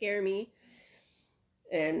day to scare me.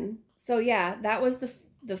 And so, yeah, that was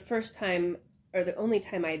the first time, or the only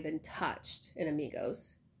time I had been touched in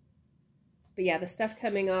Amigos. But yeah, the stuff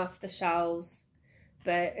coming off the shelves.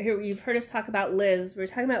 But here, you've heard us talk about Liz. We're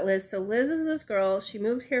talking about Liz. So Liz is this girl. She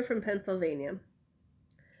moved here from Pennsylvania.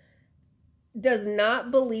 Does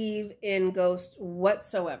not believe in ghosts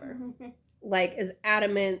whatsoever. Like, is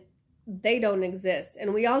adamant they don't exist.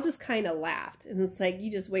 And we all just kind of laughed. And it's like,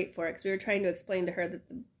 you just wait for it. Because we were trying to explain to her that,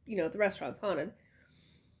 the restaurant's haunted.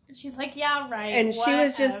 She's like, yeah, right. And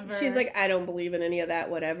she's like, I don't believe in any of that,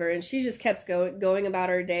 whatever. And she just kept going about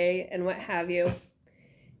her day and what have you.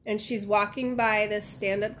 And she's walking by this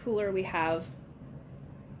stand-up cooler we have.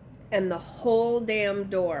 And the whole damn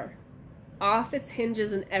door, off its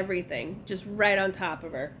hinges and everything, just right on top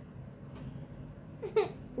of her.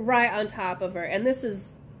 Right on top of her. And this is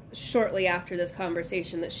shortly after this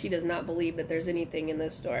conversation that she does not believe that there's anything in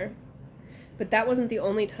this store. But that wasn't the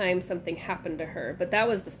only time something happened to her. But that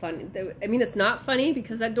was the fun. I mean, it's not funny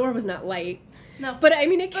because that door was not light. No. But, I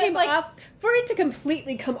mean, it came off. For it to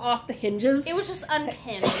completely come off the hinges. It was just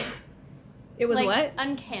uncanny. It was what?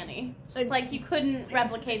 Uncanny. Just like you couldn't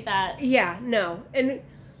replicate that. Yeah, no. And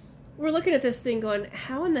we're looking at this thing going,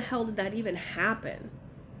 how in the hell did that even happen?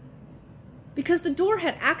 Because the door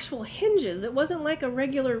had actual hinges. It wasn't like a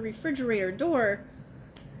regular refrigerator door.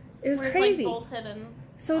 It was crazy. Like both hidden.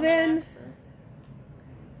 So then,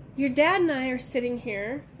 your dad and I are sitting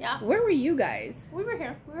here. Yeah. Where were you guys? We were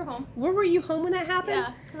here. We were home. Where were you home when that happened?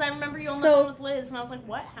 Yeah, because I remember you on the phone with Liz, and I was like,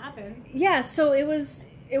 what happened? Yeah, so it was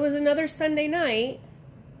another Sunday night,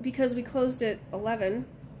 because we closed at 11.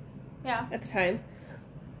 Yeah. At the time.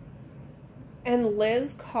 And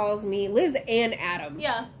Liz calls me. Liz and Adam.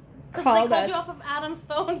 Yeah. Called us. They called you off of Adam's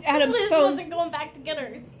phone. Adam's Liz phone. wasn't going back to get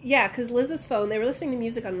hers. Yeah, because Liz's phone, they were listening to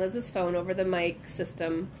music on Liz's phone over the mic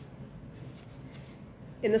system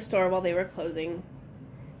in the store while they were closing.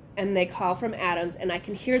 And they call from Adam's, and I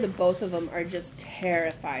can hear the both of them are just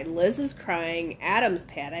terrified. Liz is crying, Adam's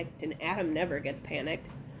panicked, and Adam never gets panicked.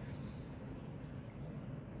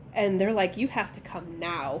 And they're like, you have to come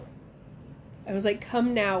now. I was like,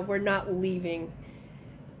 come now, we're not leaving.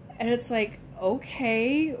 And it's like,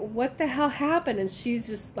 okay, what the hell happened? And she's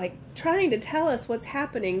just like trying to tell us what's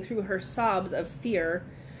happening through her sobs of fear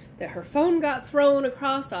that her phone got thrown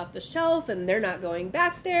across off the shelf and they're not going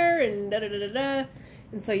back there and da-da-da-da-da.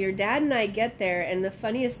 And so your dad and I get there, and the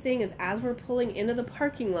funniest thing is as we're pulling into the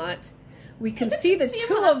parking lot, we can see the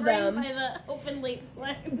two of them. By the open late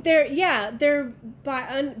slide. They're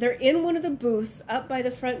in one of the booths up by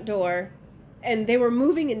the front door. And they were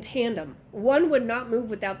moving in tandem. One would not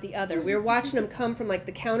move without the other. We were watching them come from like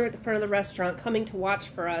the counter at the front of the restaurant, coming to watch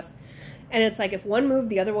for us. And it's like if one moved,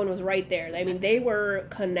 the other one was right there. I mean, they were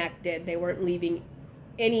connected. They weren't leaving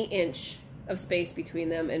any inch of space between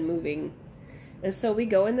them and moving. And so we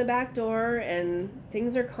go in the back door, and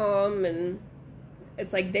things are calm. And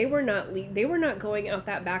it's like they were not going out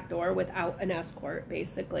that back door without an escort,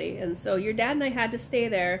 basically. And so your dad and I had to stay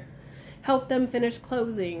there, help them finish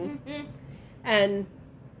closing. Mm-hmm. And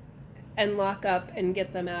lock up and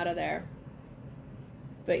get them out of there.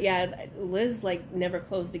 But yeah, Liz never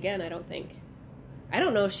closed again, I don't think. I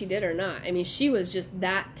don't know if she did or not. I mean, she was just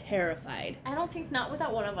that terrified. I don't think not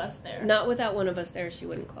without one of us there. Not without one of us there, she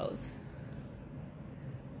wouldn't close.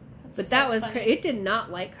 But so that was crazy. It did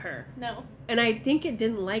not like her. No. And I think it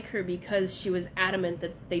didn't like her because she was adamant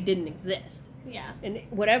that they didn't exist. Yeah. And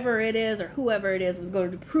whatever it is or whoever it is was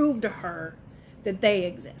going to prove to her that they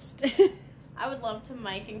exist. I would love to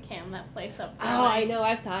mic and cam that place up. I know.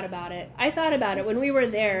 I've thought about it. I thought about it when we were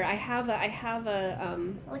there. I have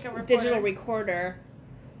a like a digital recorder,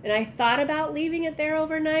 and I thought about leaving it there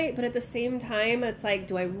overnight. But at the same time, it's like,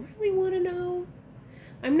 do I really want to know?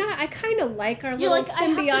 I'm not. I kind of like our little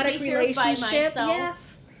symbiotic relationship. Yeah.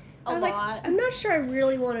 I was like, I'm not sure I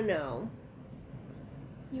really want to know.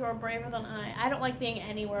 You are braver than I. I don't like being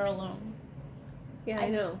anywhere alone. Yeah, I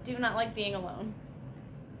know. Do not like being alone.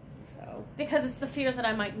 So. Because it's the fear that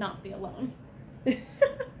I might not be alone.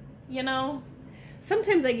 You know?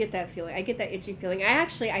 Sometimes I get that feeling. I get that itchy feeling. I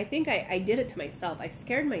think I did it to myself. I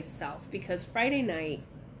scared myself because Friday night,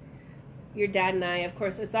 your dad and I, of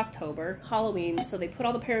course, it's October, Halloween, so they put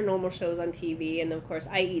all the paranormal shows on TV, and of course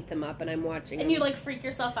I eat them up and I'm watching them. And you like freak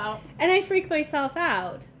yourself out. And I freak myself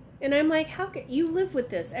out. And I'm like, how can you live with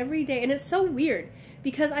this every day? And it's so weird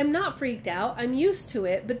because I'm not freaked out. I'm used to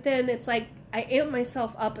it, but then it's like I amp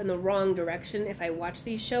myself up in the wrong direction if I watch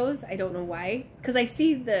these shows. I don't know why. Because I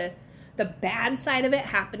see the bad side of it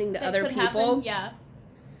happening to other people. Happen. Yeah.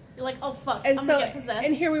 You're like, oh, fuck, and I'm so, going to get possessed.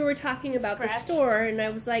 And here we were talking about the store, and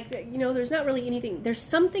I was like, you know, there's not really anything. There's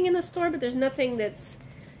something in the store, but there's nothing that's...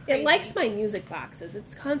 Crazy. It likes my music boxes.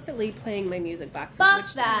 It's constantly playing my music boxes.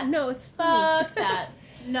 Fuck that. No, it's funny. Fuck that.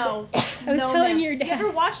 No. I was telling your dad. You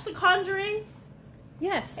ever watched The Conjuring?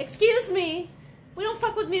 Yes. Excuse me. We don't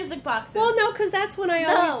fuck with music boxes. Well, no, because that's when I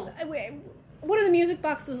always... One of the music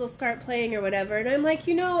boxes will start playing or whatever, and I'm like,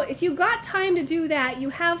 you know, if you got time to do that, you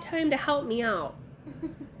have time to help me out.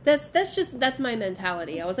 That's my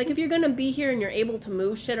mentality. I was like, if you're gonna be here and you're able to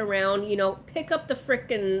move shit around, you know, pick up the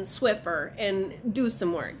frickin' Swiffer and do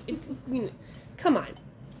some work. Come on.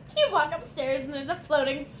 You walk upstairs and there's a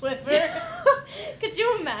floating Swiffer. Could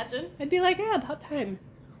you imagine? I'd be like, yeah, about time.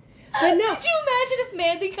 But no. Could you imagine if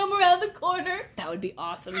Mandy come around the corner? That would be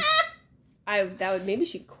awesome. Maybe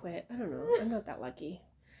she'd quit. I don't know. I'm not that lucky.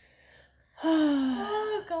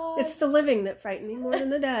 Oh, God. It's the living that frighten me more than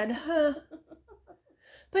the dead.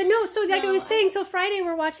 But no, so like I was saying, so Friday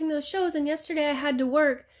we're watching those shows, and yesterday I had to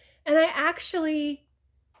work, and I actually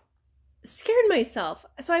scared myself.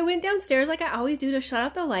 So I went downstairs like I always do to shut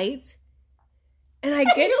off the lights, and I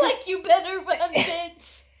get You're like, you better run,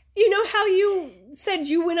 bitch. You know how you said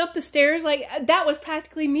you went up the stairs? Like, that was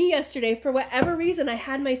practically me yesterday. For whatever reason, I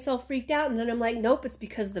had myself freaked out. And then I'm like, nope, it's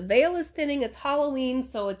because the veil is thinning. It's Halloween,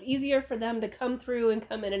 so it's easier for them to come through and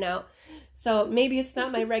come in and out. So maybe it's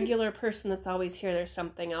not my regular person that's always here. There's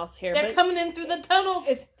something else here. They're coming in through the tunnels.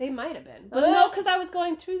 They might have been. But no, because I was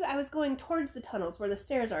going towards the tunnels where the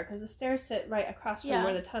stairs are. Because the stairs sit right across from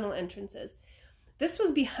where the tunnel entrance is. This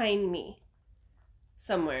was behind me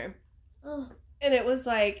somewhere. Ugh. And it was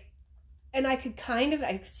like, and I could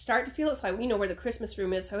start to feel it. So I, where the Christmas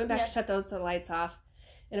room is. So I went back to shut the lights off.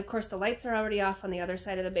 And of course the lights are already off on the other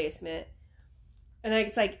side of the basement. And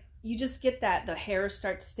it's like, you just get the hairs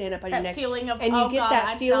start to stand up on your neck. Feeling of, and you get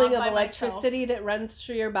that feeling of electricity that runs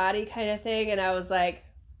through your body kind of thing. And I was like,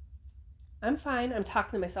 I'm fine. I'm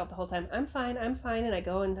talking to myself the whole time. I'm fine. And I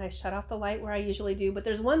go and I shut off the light where I usually do. But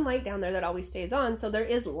there's one light down there that always stays on. So there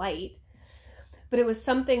is light. But it was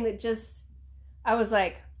something that I was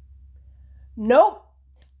like, nope.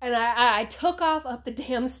 And I took off up the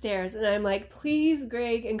damn stairs. And I'm like, please,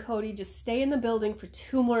 Greg and Cody, just stay in the building for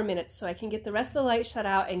 2 more minutes so I can get the rest of the light shut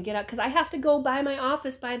out and get up. Because I have to go by my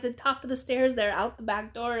office by the top of the stairs there, out the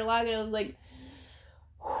back door, lock it. I was like,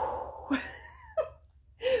 whew.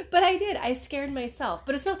 But I did. I scared myself.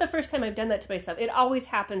 But it's not the first time I've done that to myself. It always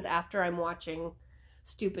happens after I'm watching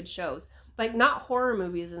stupid shows. Like, not horror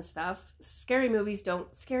movies and stuff. Scary movies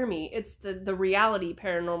don't scare me. It's the reality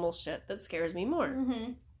paranormal shit that scares me more.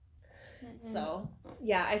 Mm-hmm. Mm-hmm. So,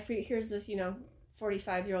 yeah, here's this,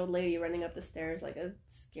 45-year-old lady running up the stairs like a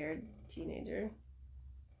scared teenager.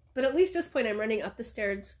 But at least at this point, I'm running up the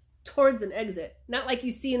stairs towards an exit. Not like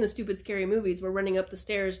you see in the stupid scary movies. We're running up the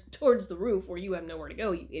stairs towards the roof where you have nowhere to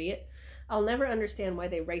go, you idiot. I'll never understand why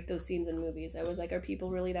they write those scenes in movies. I was like, are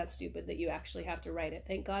people really that stupid that you actually have to write it?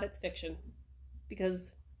 Thank God it's fiction.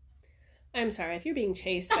 Because, I'm sorry, if you're being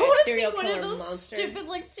chased by a serial killer monster. I want to see one of those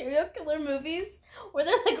stupid, serial killer movies where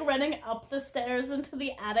they're, running up the stairs into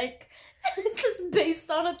the attic. And it's just based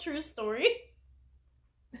on a true story.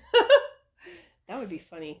 That would be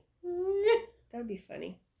funny. That would be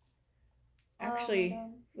funny. Actually,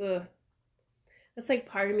 that's like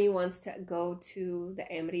part of me wants to go to the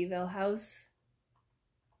Amityville house,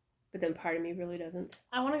 but then part of me really doesn't.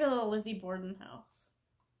 I want to go to the Lizzie Borden house.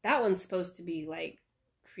 That one's supposed to be like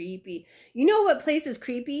creepy. You know what place is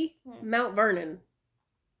creepy? Mount Vernon.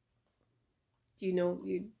 Do you know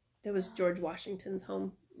that was George Washington's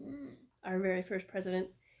home? Our very first president.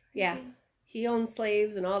 Creepy. Yeah. He owned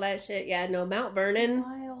slaves and all that shit. Yeah, no, Mount Vernon.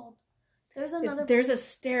 Wild. There's a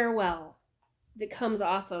stairwell that comes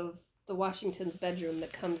off of the Washington's bedroom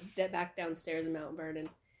that comes back downstairs in Mount Vernon.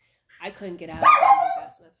 I couldn't get out of it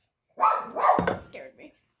fast enough. That scared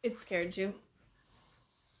me. It scared you.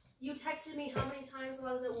 You texted me how many times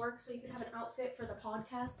while I was at work so you could have an outfit for the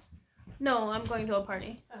podcast? No, I'm going to a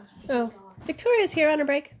party. Okay. Oh, God. Victoria's here on a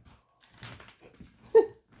break.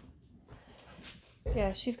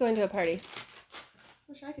 Yeah, she's going to a party.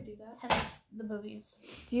 Wish I could do that. Hence the movies.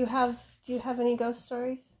 Do you have any ghost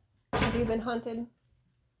stories? Have you been haunted?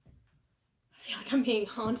 I feel like I'm being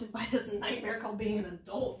haunted by this nightmare called being an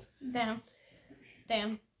adult. Damn.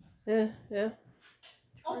 Yeah.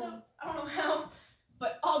 Also, I don't know how,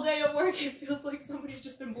 but all day at work it feels like somebody's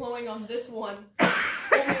just been blowing on this one.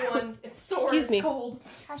 Only one. It's sore. Excuse me. It's cold.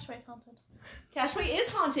 Cashway's haunted. Cashway is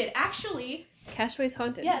haunted. Actually, Cashway's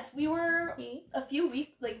haunted. yes, we were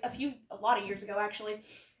a lot of years ago actually.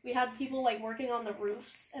 We had people like working on the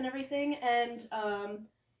roofs and everything, and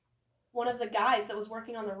one of the guys that was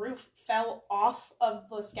working on the roof fell off of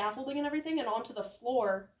the scaffolding and everything and onto the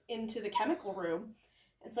floor into the chemical room.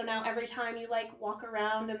 And so now every time you like walk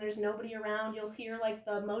around and there's nobody around, you'll hear like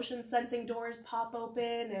the motion sensing doors pop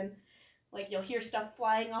open, and like you'll hear stuff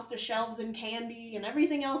flying off the shelves and candy and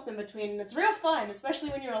everything else in between. And it's real fun, especially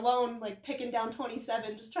when you're alone, like picking down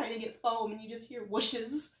 27, just trying to get foam, and you just hear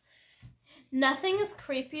whooshes. Nothing is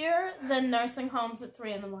creepier than nursing homes at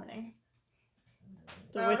 3 a.m.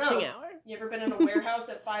 The witching hour. You ever been in a warehouse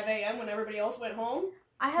at 5 a.m. when everybody else went home?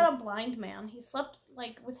 I had a blind man. He slept,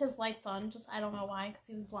 like, with his lights on. Just, I don't know why, because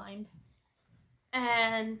he was blind.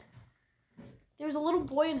 And there was a little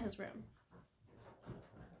boy in his room.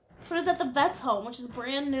 But it was at the vet's home, which is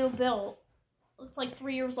brand new built. It's like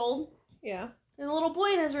 3 years old. Yeah. There's a little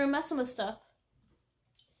boy in his room messing with stuff.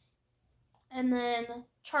 And then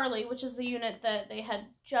Charlie, which is the unit that they had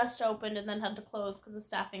just opened and then had to close because of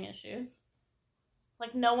staffing issues.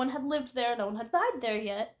 Like, no one had lived there, no one had died there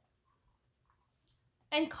yet.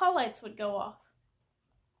 And call lights would go off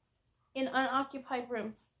in unoccupied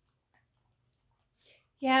rooms.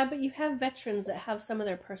 Yeah, but you have veterans that have some of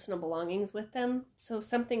their personal belongings with them, so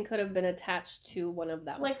something could have been attached to one of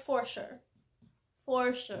them. Like, for sure.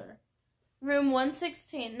 For sure. Room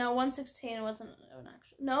 116. No, 116 wasn't an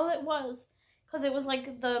actual. No, it was. Because it was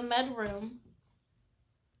like the med room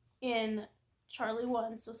in Charlie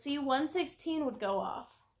 1. So, see, 116 would go off.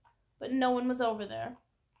 But no one was over there.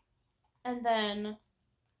 And then,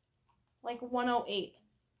 like, 108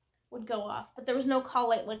 would go off. But there was no call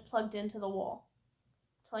light, like, plugged into the wall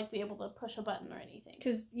to, like, be able to push a button or anything.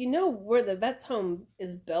 Because you know where the vet's home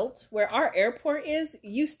is built? Where our airport is,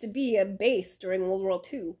 used to be a base during World War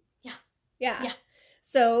II. Yeah.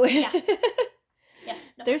 So... Yeah. Yeah.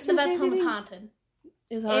 No, There's the vet's home is haunted.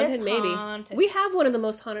 Is haunted, It's maybe. haunted. We have one of the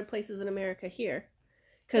most haunted places in America here.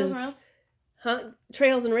 Trails and Rails?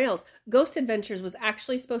 Trails and Rails. Ghost Adventures was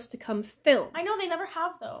actually supposed to come film. I know, they never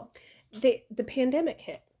have, though. The pandemic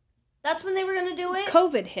hit. That's when they were going to do it?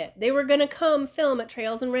 COVID hit. They were going to come film at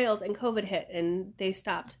Trails and Rails, and COVID hit, and they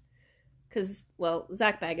stopped. Because, well,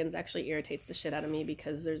 Zach Baggins actually irritates the shit out of me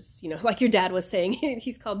because there's, you know, like your dad was saying,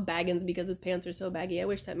 he's called Baggins because his pants are so baggy. I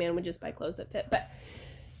wish that man would just buy clothes that fit. But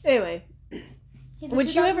anyway. He's a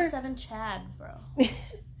 2007 Chad, bro.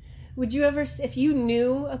 Would you ever, if you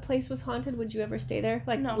knew a place was haunted, would you ever stay there?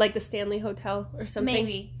 Like, no. Like the Stanley Hotel or something?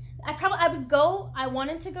 Maybe. I would go, I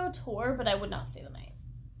wanted to go tour, but I would not stay the night.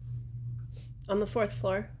 On the 4th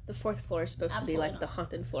floor. The 4th floor is supposed Absolutely to be like not. the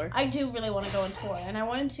haunted floor. I do really want to go on tour, and I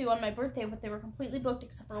wanted to on my birthday, but they were completely booked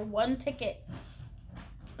except for one ticket.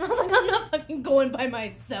 And I was like, I'm not fucking going by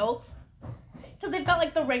myself. Because they've got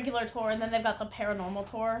like the regular tour, and then they've got the paranormal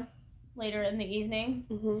tour later in the evening.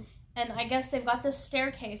 Mm-hmm. And I guess they've got this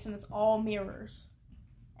staircase, and it's all mirrors.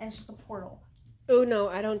 And it's just a portal. Oh, no,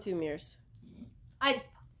 I don't do mirrors. I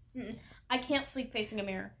can't sleep facing a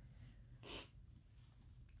mirror.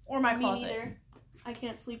 Or my closet. Me neither. I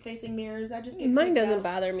can't sleep facing mirrors. I just get Mine creeped doesn't out.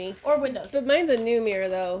 bother me. Or windows. But mine's a new mirror,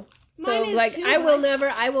 though. Mine So, is like, too. I will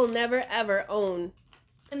never, ever own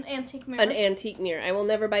An antique mirror. an antique mirror. I will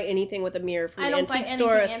never buy anything with a mirror from I an don't buy antique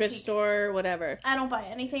store, a anything thrift antique. store, whatever. I don't buy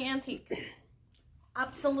anything antique.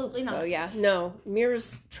 Absolutely not. So, yeah, no.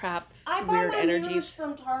 Mirrors trap I buy weird my energies. mirrors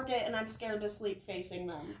from Target, and I'm scared to sleep facing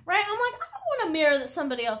them. Right? I'm like, I don't want a mirror that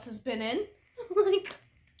somebody else has been in. Like,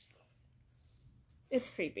 It's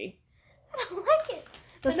creepy. I don't like it.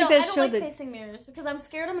 Let's But like no, that I don't show like that... facing mirrors because I'm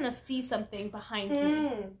scared I'm going to see something behind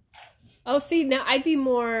me. Oh, see, now I'd be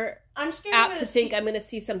more I'm scared. apt to think I'm going to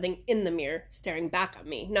see something in the mirror staring back at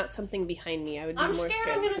me, not something behind me. I would be I'm more scared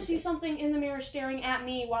scared. I'm going to see something in the mirror staring at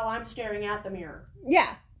me while I'm staring at the mirror.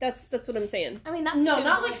 Yeah, That's what I'm saying. I mean, that No, too,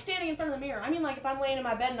 not like standing in front of the mirror. I mean, like if I'm laying in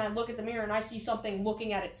my bed and I look at the mirror and I see something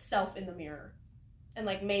looking at itself in the mirror, and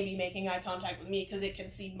like maybe making eye contact with me because it can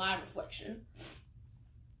see my reflection.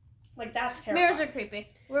 Like that's terrifying. Mirrors are creepy.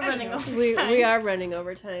 We're running over time. We are running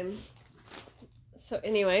over time. So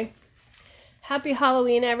anyway, happy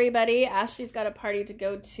Halloween, everybody. Ashleigh's got a party to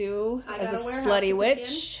go to as a slutty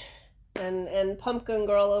witch, and pumpkin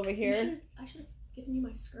girl over here I should have given you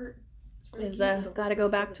my skirt. is got to go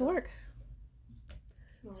back to work.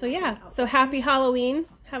 So yeah, so happy Halloween.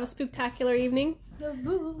 Have a spooktacular evening.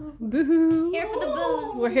 Boo. Boo-hoo. Here for the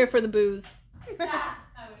booze. We're here for the booze. I wish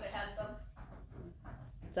I had some.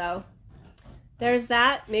 So there's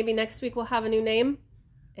that. Maybe next week we'll have a new name.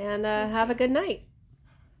 And have a good night.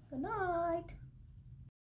 Good night.